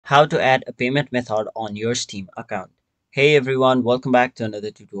How to add a payment method on your Steam account. Hey everyone, welcome back to another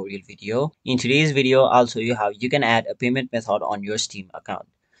tutorial video. In today's video, I'll show you how you can add a payment method on your Steam account.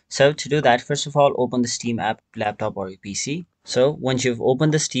 So to do that, first of all, open the Steam app, laptop or your PC. So once you've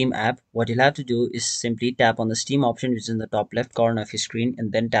opened the Steam app, what you'll have to do is simply tap on the Steam option, which is in the top left corner of your screen,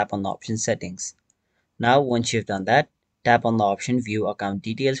 and then tap on the option settings. Now, once you've done that, tap on the option view account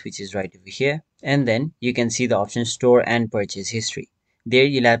details, which is right over here. And then you can see the option store and purchase history. There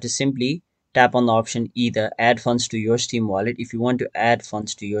you'll have to simply tap on the option either add funds to your Steam wallet if you want to add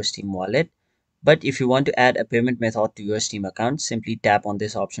funds to your Steam wallet. But if you want to add a payment method to your Steam account, simply tap on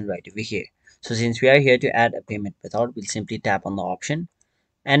this option right over here. So since we are here to add a payment method, we'll simply tap on the option.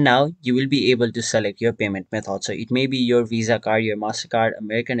 And now you will be able to select your payment method. So it may be your Visa card, your MasterCard,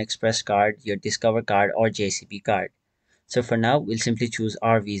 American Express card, your Discover card, or JCB card. So for now, we'll simply choose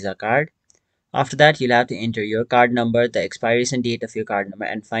our Visa card. After that, you'll have to enter your card number, the expiration date of your card number,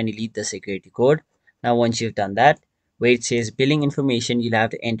 and finally the security code. Now, once you've done that, where it says billing information, you'll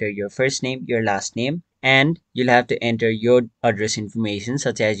have to enter your first name, your last name, and you'll have to enter your address information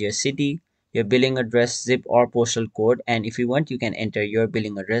such as your city, your billing address, zip or postal code, and if you want, you can enter your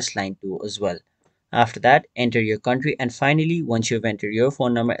billing address line 2 as well. After that, enter your country, and finally, once you've entered your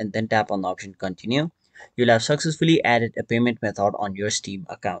phone number and then tap on the option continue, you'll have successfully added a payment method on your Steam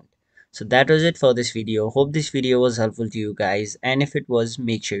account. So that was it for this video. Hope this video was helpful to you guys, and if it was,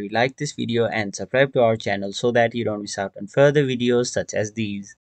 make sure you like this video and subscribe to our channel so that you don't miss out on further videos such as these.